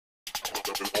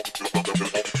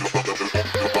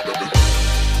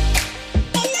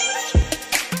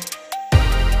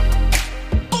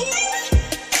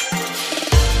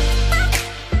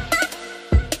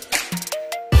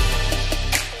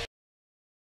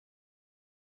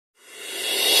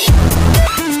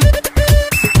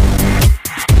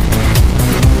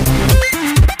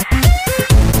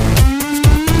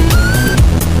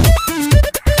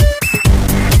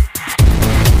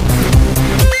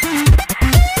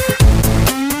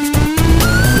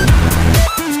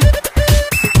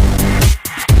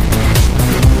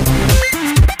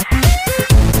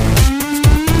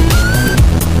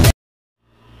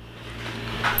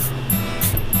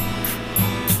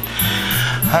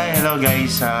Hi, hello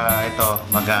guys. Ito,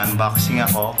 mag-unboxing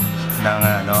ako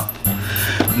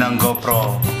ng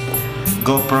GoPro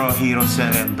Hero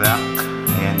 7 Black.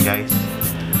 Ayan guys.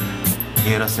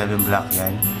 Hero 7 Black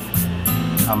yan.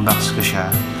 Unbox ko siya.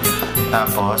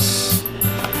 Tapos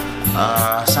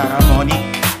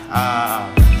Saramonic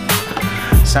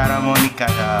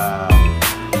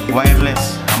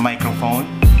wireless microphone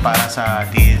para sa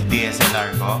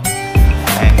DSLR ko.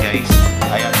 Ayan guys.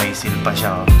 Ayan, may seal pa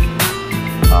siya, oh.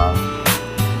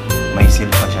 May seal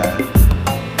pa siya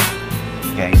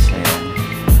guys, ayan.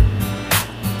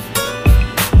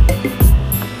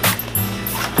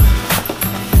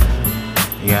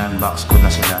 I-unbox ko na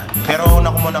sila, pero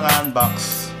una ko muna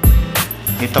nga-unbox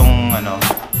itong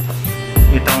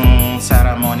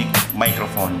Saramonic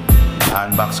microphone.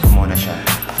 Unbox ko muna siya.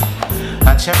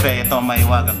 At syempre ito may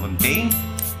wagang gunting.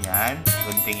 Yan,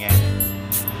 gunting yan.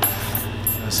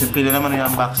 Simple na naman yung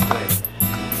unbox ko eh.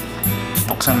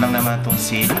 Buksan lang naman itong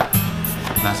seal.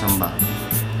 Nasaan ba?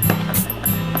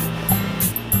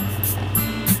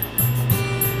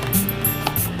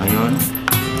 Ayun.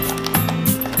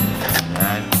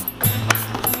 Ayan.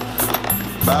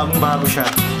 Bagong-bago siya.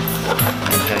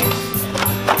 Ayan guys.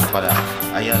 Pala.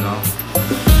 Ayan o.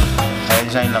 Ayan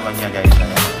siya yung laman niya guys.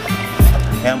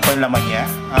 Ayan po yung laman niya.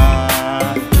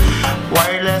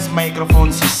 Wireless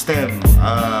microphone system.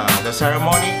 The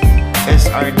Saramonic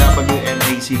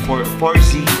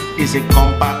SRWMAC4Z is a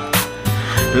compact,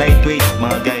 lightweight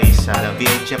mga guys. The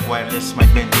VHF wireless might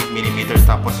 28mm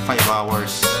tapos 5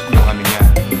 hours yung niya.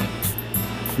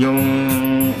 Yung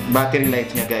battery life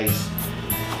niya guys.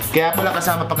 Kaya pala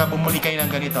kasama pagka bumuli kayo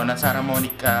ng ganito na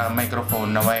Saramonic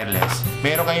microphone na wireless,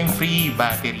 meron kayong free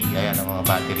battery. Ayan ang mga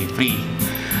battery free.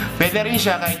 Pwede rin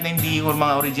siya kahit na hindi yung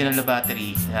mga original na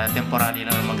battery. Temporary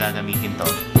lang naman gagamitin to.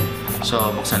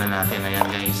 So buksan na natin. Ayan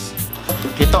guys.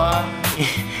 Ito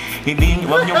hindi,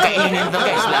 huwag nyo kainin to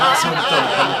guys. Lakas to.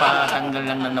 Pagpatanggal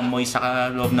lang ng namoy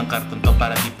sa loob ng karton to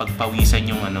para di pagpawisan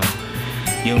yung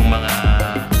yung mga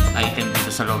item dito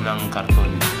sa loob ng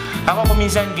karton. Ako kung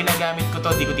minsan ginagamit ko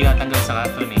to, di ko tinatanggal sa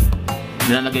karton eh.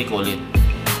 Nilalagay ko ulit.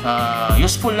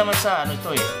 Useful naman sa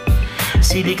to eh.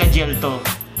 Silica gel to.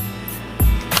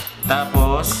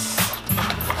 Tapos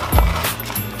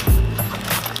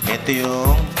ito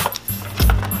yung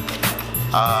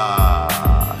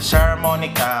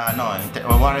Saramonic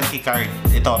warranty card.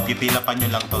 Ito, pipilapan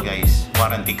nyo lang to guys.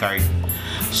 Warranty card.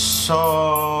 So,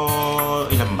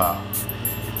 ilan ba?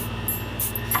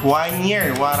 1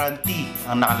 year warranty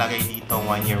ang nakalagay dito.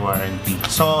 1 year warranty.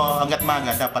 So, hanggat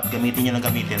maga dapat gamitin nyo ng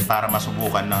gamitin para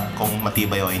masubukan na kung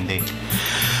matibay o hindi.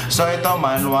 So, ito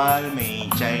manual.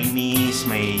 May Chinese,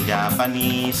 may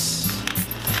Japanese.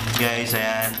 Guys,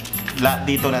 ayan. Lahat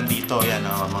dito nandito. Yan,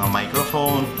 mga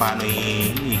microphone. Paano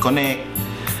i-connect.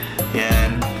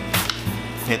 Yan.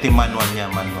 Ito yung manual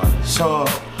niya. Manual. So,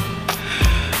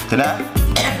 ito na.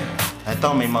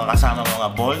 Ito, may mga kasama mga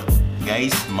bolt.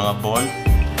 Guys, mga bolt.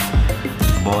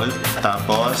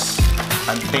 Tapos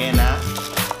antena.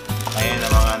 Ayan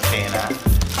ang mga antena.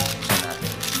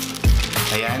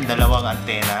 Ayan, dalawang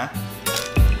antena.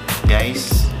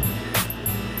 Guys,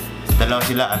 dalawa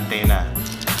sila antena.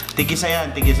 Tigisa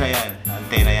yan.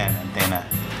 Antena yan, antena.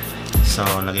 So,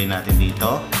 lagay natin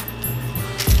dito.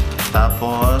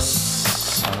 Tapos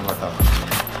ano ba to?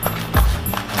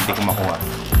 Hindi ko makuha.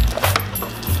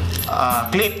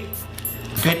 Clip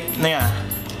na yan.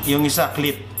 Yung isa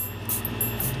clip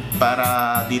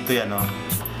para dito yan, no?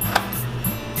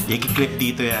 I-clip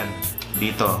dito yan.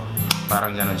 Dito.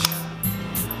 Parang ganun siya.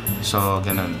 So,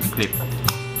 ganun. Clip.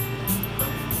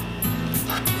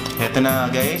 Ito na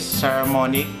guys.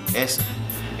 Saramonic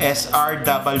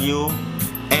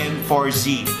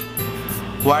SRWM4Z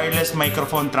wireless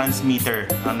microphone transmitter.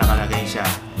 Ang nakalagay siya.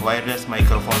 Wireless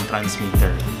microphone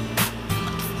transmitter.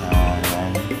 Ayan.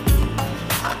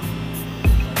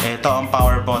 Ito ang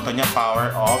power button niya,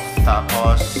 power off.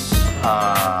 Tapos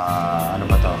ano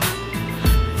ba to?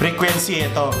 Frequency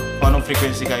ito. Kung anong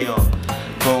frequency kayo.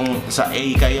 kung sa A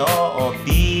kayo o B,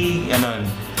 ano,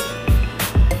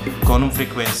 kung anong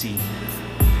frequency.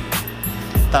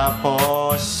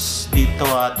 Tapos dito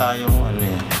ata yung ano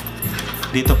yan,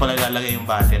 dito pala ilalagay yung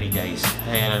battery guys.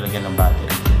 Ayan, lalagyan ng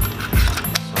battery.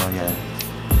 So ayan.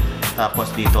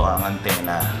 Tapos dito ang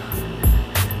antena.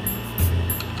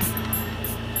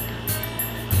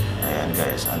 Ayan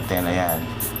guys, antena yan.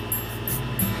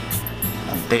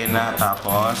 Antena,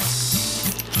 tapos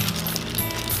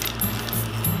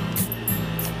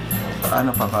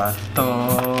ano pa ba ito?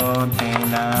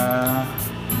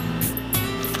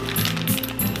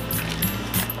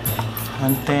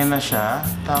 Antena siya,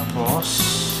 tapos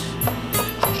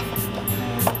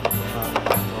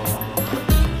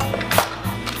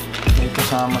may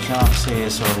kasama siya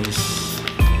accessories.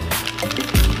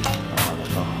 Ano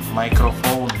to?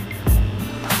 Microphone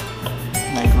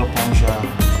siya.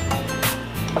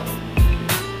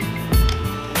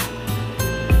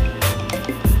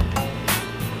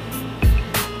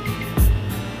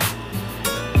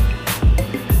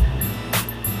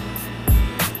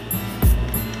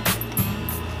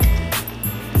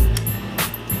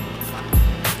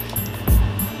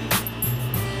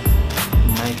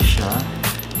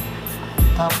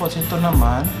 Tapos ito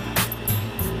naman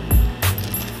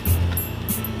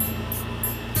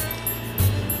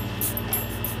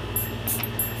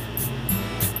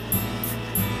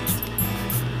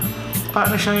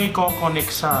paano siya i-connect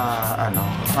sa ano?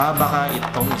 Baka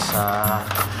itong isa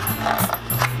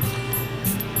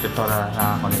ito na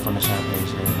nakakonect ko na siya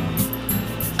guys.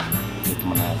 Dito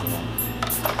mo natin yan.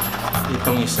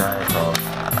 Itong isa, ito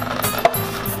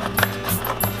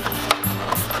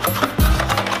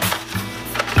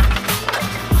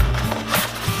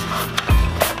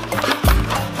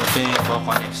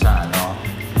connect sa ano,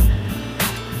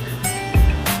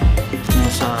 yung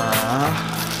sa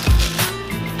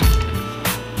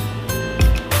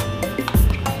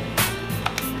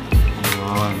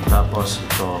yun, tapos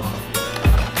ito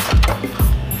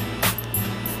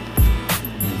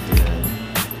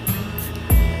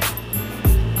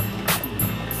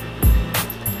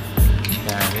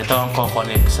yan, ito ang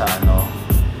connect sa ano.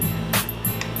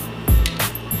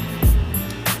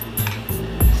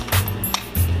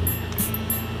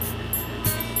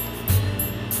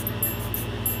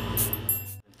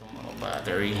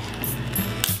 Battery.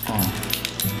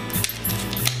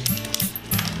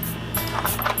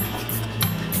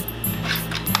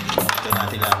 Ito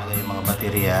natin lalagay yung mga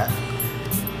baterya.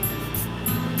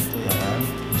 Ito yan,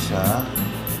 isa.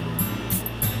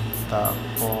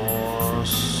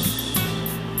 Tapos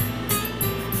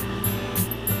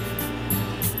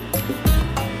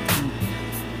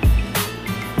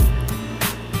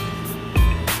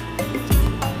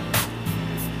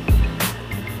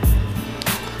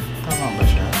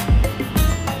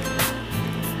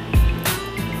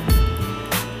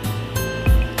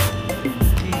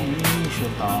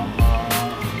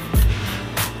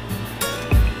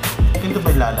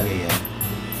ilalagay yan.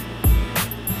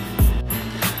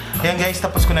 Ayan guys,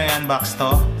 tapos ko na i-unbox to.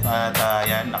 At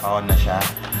yan, naka-on na siya.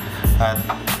 At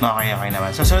okay naman.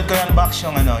 So sunod ko i-unbox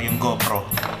yung ano, yung GoPro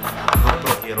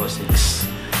Hero 6.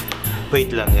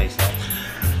 Wait lang guys.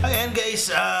 Ayan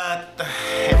guys, at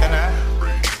eto na.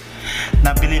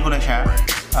 Nabili ko na siya.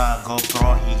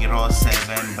 GoPro Hero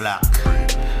 7 Black.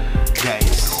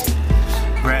 Guys,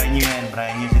 brand new yan,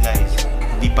 brand new guys.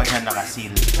 Hindi pa siya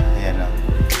naka-seal. Ayan o.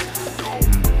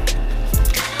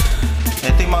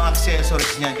 Ito yung mga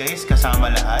accessories niya guys, kasama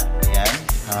lahat. Ayan.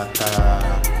 At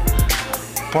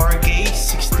 4K,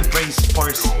 60 frames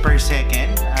per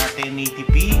second,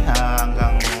 1080p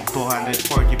hanggang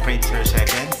 240 frames per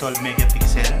second, 12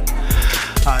 megapixel,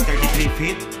 33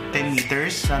 feet, 10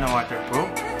 meters, waterproof,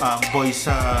 voice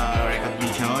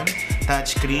recognition,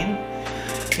 touchscreen,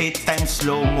 8 times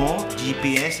slow-mo,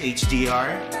 GPS,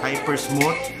 HDR, hyper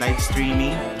smooth, live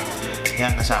streaming.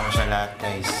 Yan, kasama siya lahat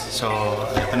guys. So,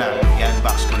 ito na,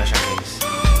 i-unbox ko na siya guys.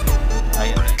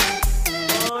 Ayan.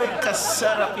 Uy,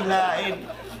 kasarap ilain.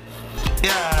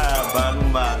 Yeah,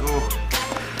 bagong-bago.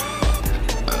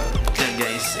 Yan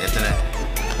guys, ito na.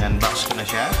 I-unbox ko na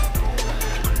siya.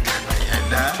 Ayan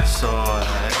na. So,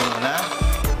 ito na.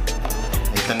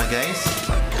 Ito na guys.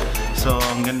 So,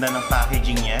 ang ganda ng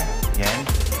packaging niya. Yan.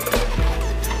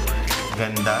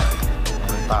 Ganda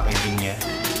ng packaging niya.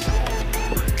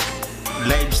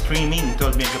 Live streaming,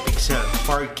 12 megapixel,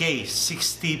 4K,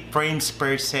 60 frames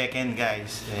per second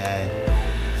guys. Ayan.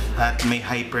 At may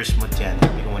hyper smooth yan.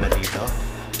 Sabi ko muna dito.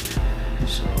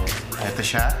 So, eto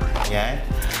siya. Ayan.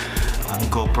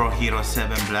 Ang GoPro Hero 7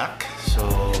 Black. So,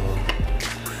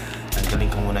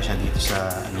 tanggalin ko muna siya dito sa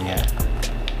ano niya.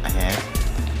 Ayan.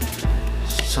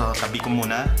 So, tabi ko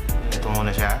muna. Ito ko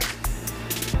muna siya.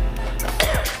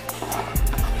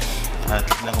 At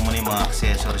tignan ko muna yung mga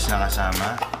accessories na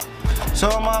kasama.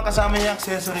 So, mga kasama niya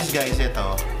accessories guys,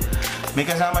 ito. May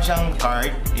kasama siyang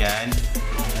card, yan.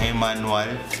 May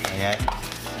manual, ayan.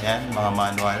 Yan, mga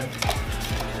manual.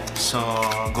 So,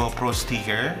 GoPro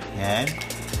sticker, yan.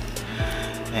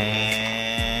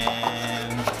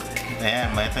 And,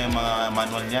 ayan, ito yung mga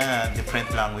manual niya,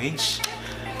 different language.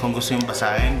 Kung gusto yung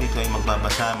basahin, dito ay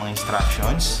magbabasa mga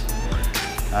instructions.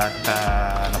 At,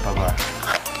 ano pa ba?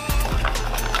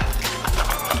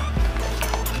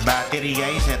 Battery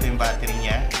guys, ito yung battery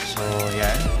niya. So,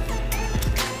 yan.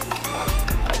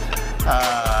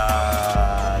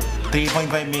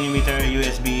 3.5mm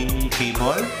USB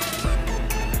cable.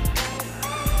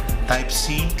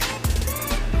 Type-C.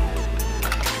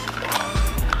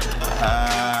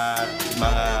 At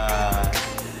mga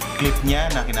clip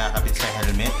niya na kinakabit sa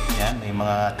helmet. Yan, may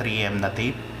mga 3M na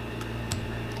tape.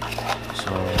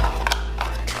 So,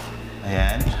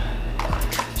 ayan.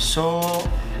 So,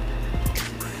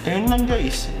 ayun lang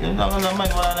guys. Yun lang naman.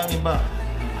 Wala lang iba.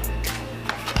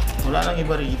 Wala lang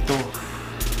iba rito.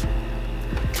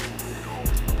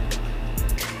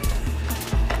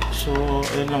 So,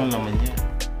 ayun lang naman niya.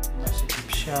 Masikip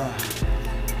siya.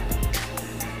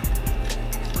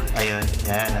 Ayun.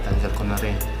 Yan. Natanggal ko na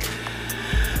rin.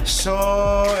 So,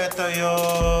 ito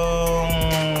yung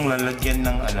lalagyan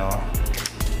ng ano.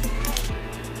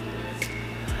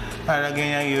 Lalagyan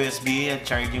niya USB at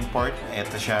charging port.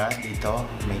 Ito siya. Dito.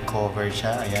 May cover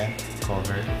siya. Ayan.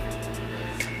 Cover.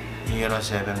 Euro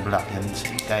 7 black yan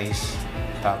guys.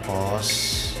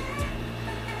 Tapos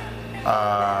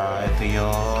ito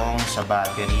yung sa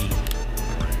battery.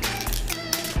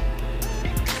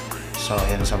 So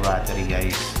yan sa battery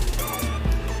guys.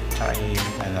 Tsaka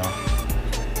ano,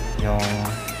 yung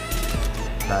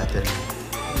battery.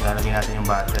 Lalagyan natin yung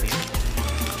battery.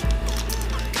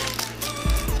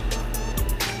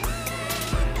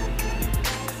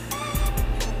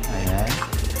 Ayan.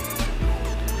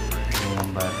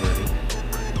 Yung battery.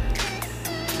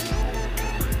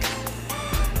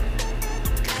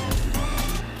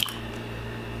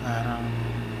 Parang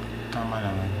tama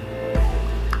naman.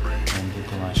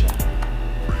 Nandito nga siya.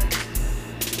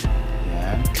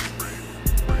 Yan.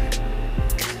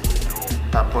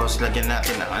 Tapos lagyan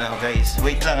natin ng ano guys.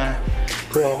 Wait lang ha.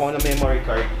 Kuha ko ng memory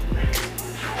card.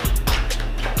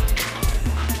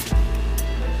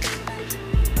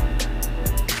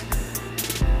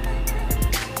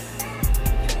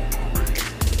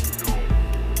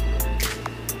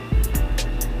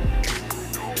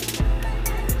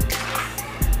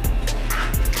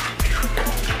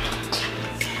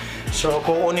 So,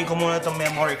 kukunin ko muna itong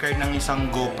memory card ng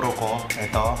isang GoPro ko.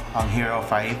 Ito, ang Hero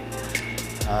 5.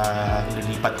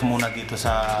 Lilipat ko muna dito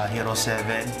sa Hero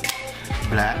 7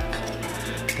 Black.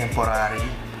 Temporary.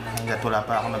 Hanggat wala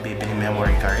pa ako nabibili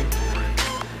memory card.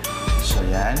 So,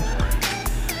 yan.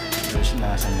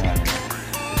 Nasaan yung ano.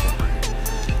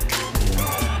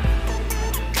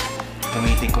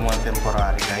 Gamitin ko muna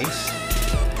temporary guys.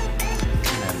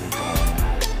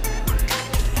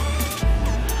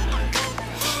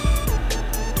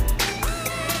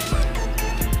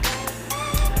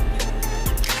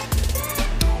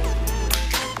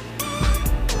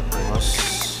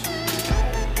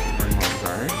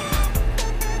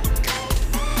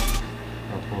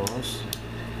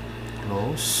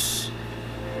 Close.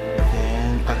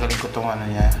 Then, tagalin ko itong ano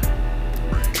niya.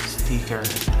 Sticker.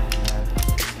 Ayan.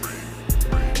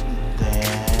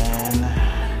 Then,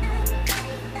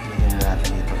 lagyan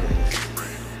natin dito guys.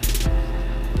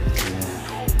 Ayan.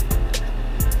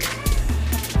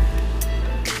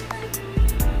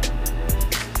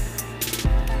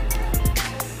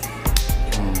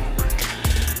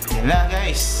 Yan lang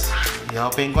guys.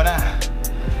 I-open ko na.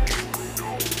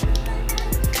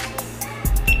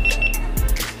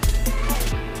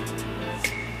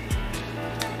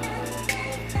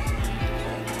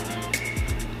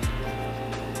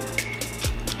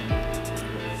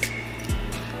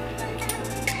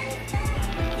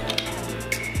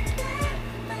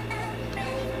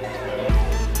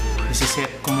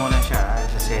 Isi-set ko muna siya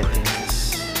sa settings.